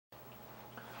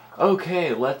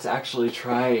Okay, let's actually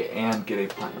try and get a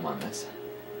platinum on this.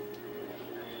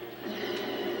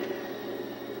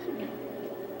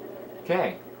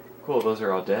 Okay, cool, those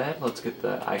are all dead. Let's get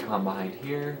the icon behind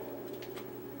here.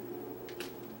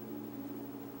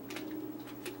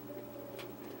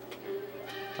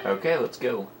 Okay, let's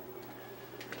go.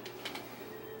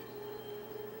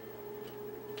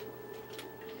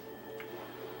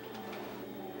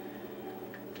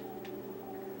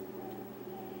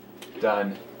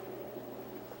 Done.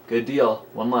 Good deal.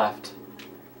 One left.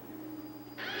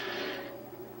 We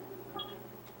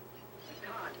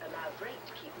can't allow Drake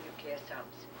to keep nuclear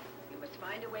subs. You must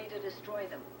find a way to destroy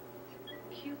them.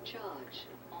 Q charge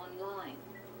online.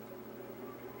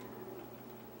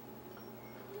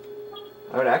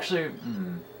 I would actually...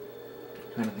 I'm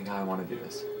trying to think how I want to do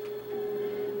this.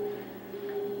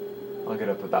 I'll get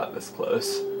up about this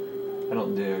close. I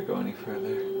don't dare go any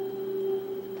further.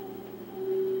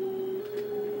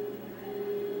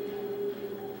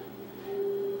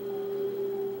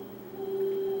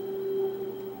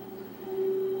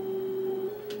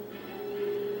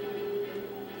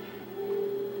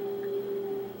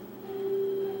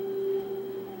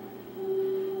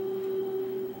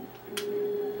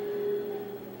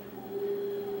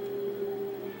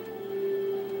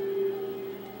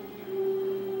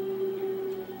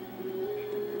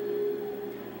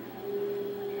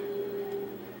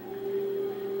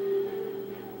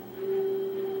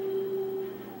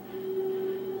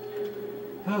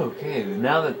 Okay,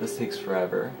 now that this takes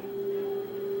forever.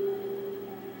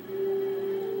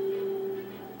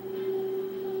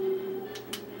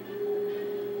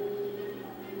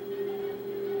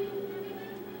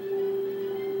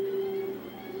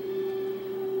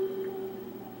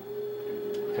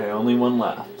 Okay, only one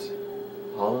left.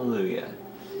 Hallelujah.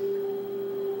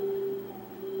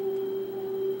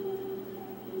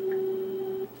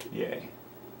 Yay.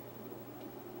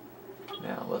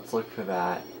 Now, let's look for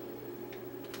that.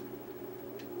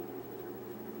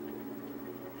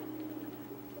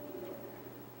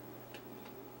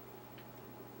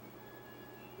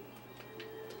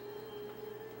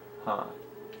 Huh.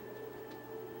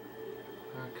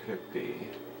 Where could it be?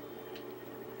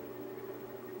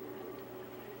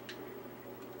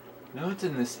 No, it's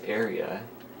in this area.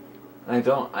 I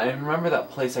remember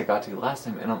that place I got to last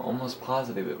time, and I'm almost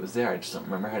positive it was there. I just don't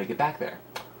remember how to get back there.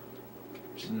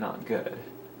 Which is not good.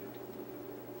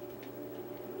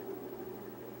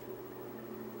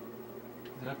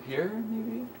 Is it up here,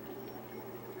 maybe?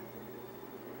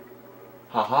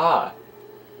 Haha!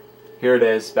 Here it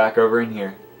is, back over in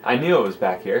here. I knew it was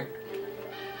back here.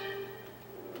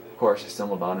 Of course, I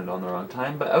stumbled on it on the wrong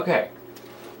time, but okay.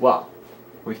 Well,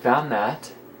 we found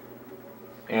that,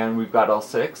 and we've got all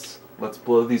 6. Let's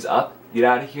blow these up, get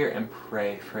out of here, and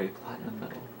pray for a platinum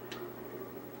medal.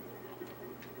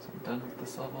 So I'm done with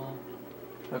this level.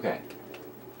 Okay.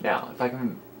 Now, if I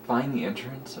can find the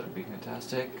entrance, that would be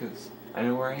fantastic, because I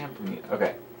know where I am from here.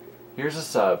 Okay. Here's a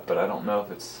sub, but I don't know if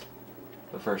it's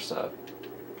the first sub.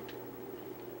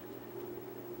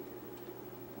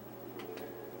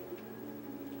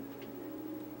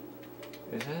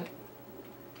 Is it?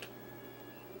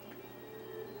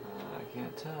 I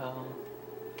can't tell.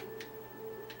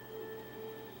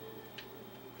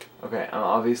 Okay, I'm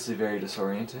obviously very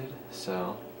disoriented,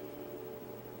 so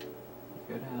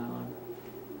go down.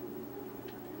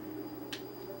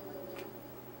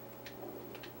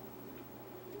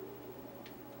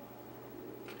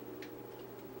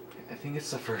 I think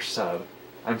it's the first sub.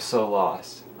 I'm so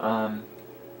lost. But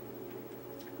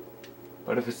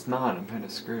if it's not, I'm kind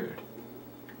of screwed.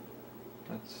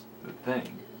 That's the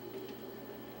thing.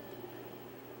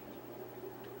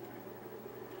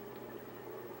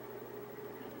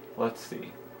 Let's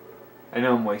see. I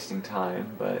know I'm wasting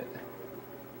time, but...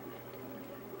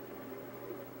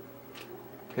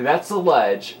 Okay, that's the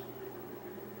ledge.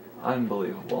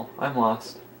 Unbelievable. I'm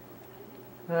lost.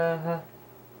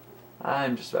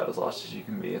 I'm just about as lost as you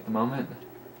can be at the moment.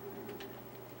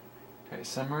 Okay,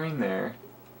 submarine there.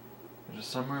 There's a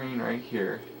submarine right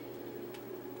here.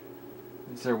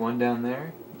 Is there one down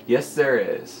there? Yes, there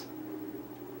is.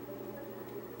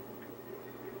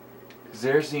 'Cause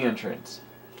there's the entrance.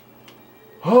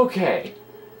 Okay!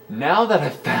 Now that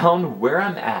I've found where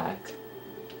I'm at...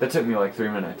 That took me like 3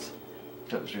 minutes.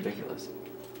 That was ridiculous.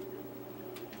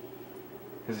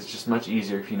 Because it's just much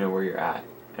easier if you know where you're at.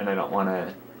 And I don't want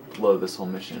to blow this whole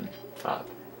mission up.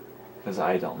 Because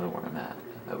I don't know where I'm at.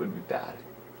 That would be bad.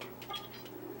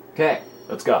 Okay,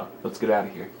 let's go. Let's get out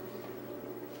of here.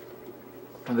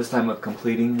 And this time with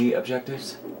completing the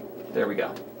objectives. There we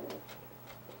go.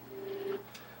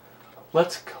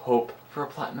 Let's hope for a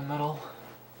platinum medal.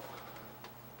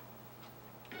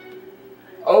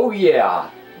 Oh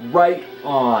yeah, right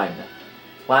on.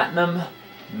 Platinum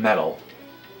metal.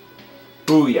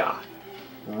 Booyah.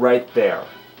 Right there.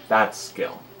 That's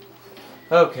skill.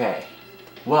 Okay,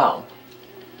 well.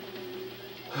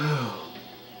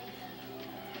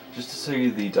 Just to show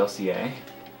you the dossier,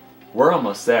 we're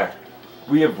almost there.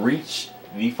 We have reached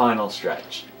the final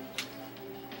stretch.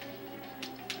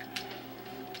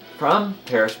 From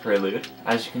Paris Prelude,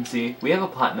 as you can see, we have a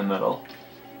platinum medal,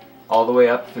 all the way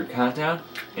up through Countdown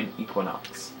and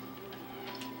Equinox.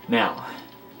 Now,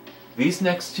 these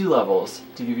next two levels,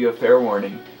 to give you a fair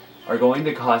warning, are going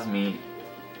to cause me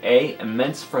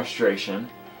immense frustration,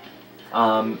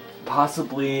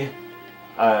 possibly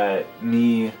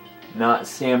me not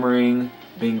stammering,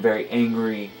 being very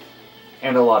angry,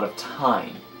 and a lot of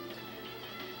time.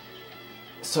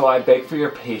 So I beg for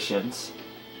your patience,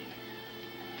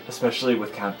 especially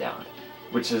with Countdown,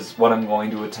 which is what I'm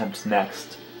going to attempt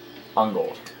next on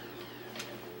Gold.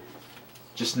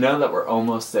 Just know that we're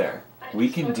almost there. We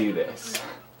can do this.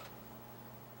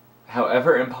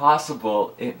 However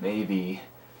impossible it may be.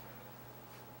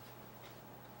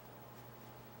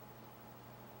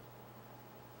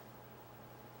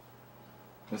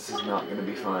 This is not going to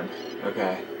be fun.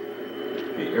 Okay.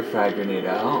 Get your frag grenade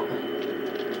out.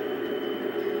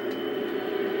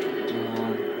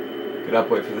 Get up,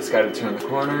 wait for this guy to turn the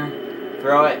corner.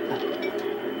 Throw it.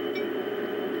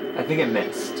 I think it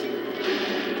missed.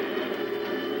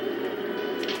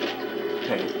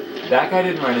 Okay. That guy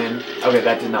didn't run in. Okay,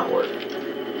 that did not work.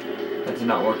 That did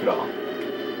not work at all.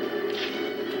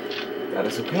 That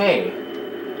is okay.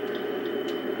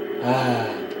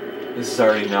 This is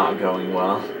already not going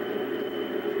well.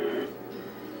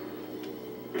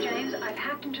 James, I've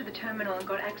hacked into the terminal and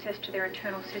got access to their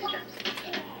internal systems.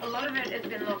 A lot of it has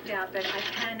been locked out, but I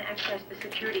can access the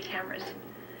security cameras.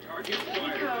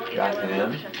 Pico is Got our him.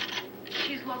 only option.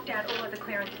 She's locked out all of the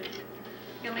clearances.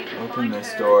 You'll need to Open find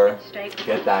this her door. and stay close.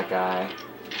 Get that guy.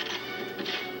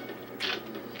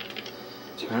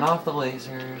 Turn off the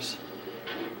lasers.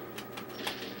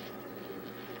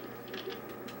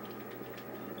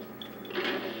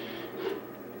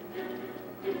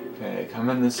 Okay, come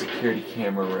in the security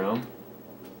camera room.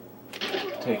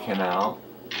 Take him out.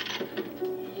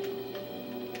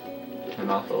 Turn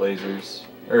off the lasers.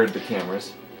 Or the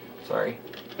cameras. Sorry.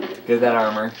 Get that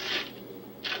armor.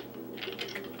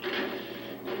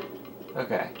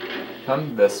 Okay.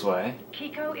 Come this way.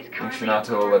 Pico is Make sure not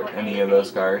to alert any of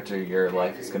those guards or your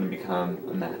life is going to become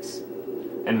a mess.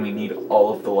 And we need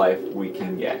all of the life we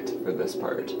can get for this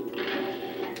part.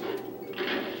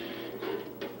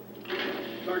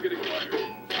 Target acquired.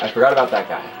 I forgot about that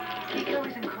guy. Pico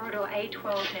is in corridor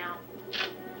A12 now.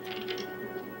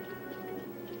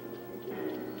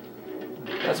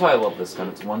 That's why I love this gun.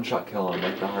 It's one-shot kill on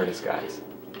like the hardest guys.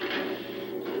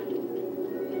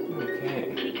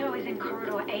 Okay. Pico is in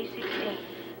corridor A16.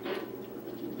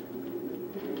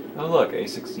 Oh look,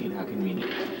 A16. How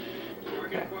convenient. Target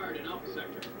Okay. acquired in Alpha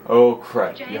Sector. Oh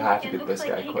crap! James, You have to it get looks this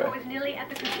like guy Pico quick. is nearly at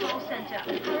the control center.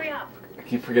 Hurry up. I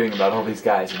keep forgetting about all these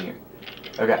guys in here.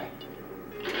 Okay.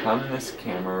 Come in this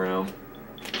camera room.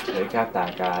 Take out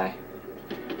that guy.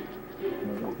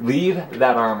 Leave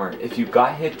that armor. If you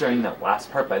got hit during that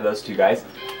last part by those two guys,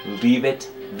 leave it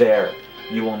there.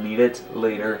 You will need it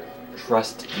later.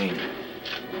 Trust me.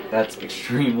 That's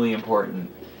extremely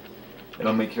important.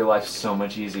 It'll make your life so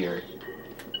much easier.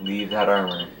 Leave that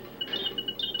armor.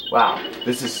 Wow,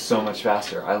 this is so much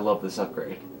faster. I love this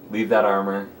upgrade. Leave that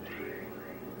armor.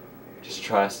 Just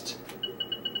trust.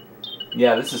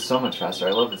 Yeah, this is so much faster.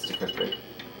 I love this decryptor.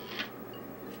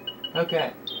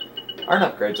 Okay. Our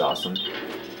upgrade's awesome.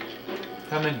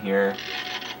 Come in here.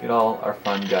 Get all our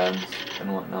fun guns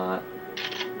and whatnot.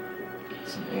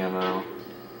 Some ammo.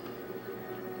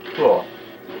 Cool.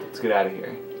 Let's get out of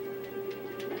here.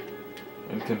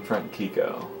 And confront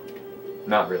Kiko.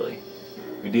 Not really.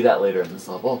 We do that later in this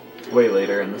level. Way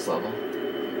later in this level.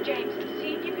 James,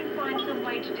 see if you can find some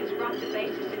way to disrupt the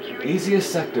base's security. Easiest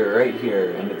sector right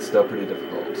here, and it's still pretty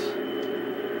difficult.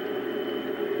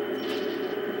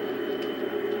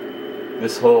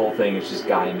 This whole thing is just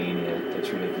guy mania. It's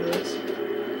ridiculous.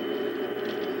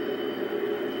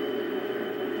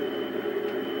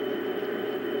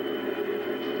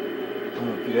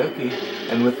 Okie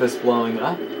dokie. And with this blowing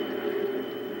up,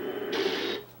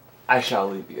 I shall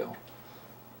leave you.